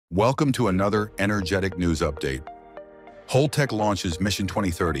Welcome to another energetic news update. Holtec launches Mission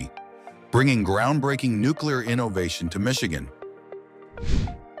 2030, bringing groundbreaking nuclear innovation to Michigan.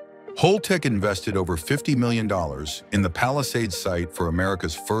 Holtec invested over $50 million in the Palisades site for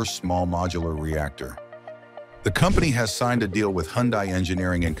America's first small modular reactor. The company has signed a deal with Hyundai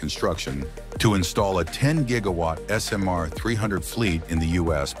Engineering and Construction to install a 10-gigawatt SMR-300 fleet in the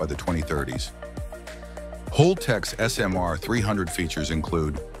U.S. by the 2030s. Holtec's SMR-300 features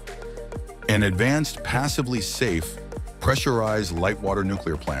include an advanced, passively safe, pressurized light-water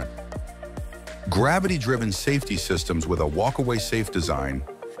nuclear plant, gravity-driven safety systems with a walk-away safe design,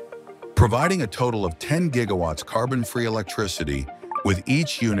 providing a total of 10 gigawatts carbon-free electricity, with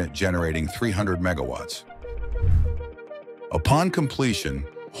each unit generating 300 megawatts. Upon completion,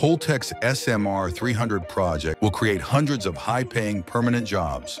 Holtec's SMR-300 project will create hundreds of high-paying permanent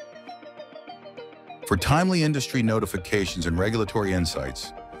jobs. For timely industry notifications and regulatory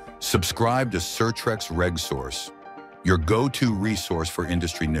insights, subscribe to Certrec's RegSource, your go-to resource for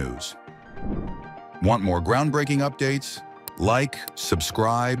industry news. Want more groundbreaking updates? Like,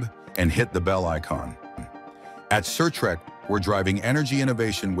 subscribe, and hit the bell icon. At Certrec, we're driving energy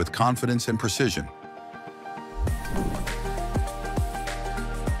innovation with confidence and precision.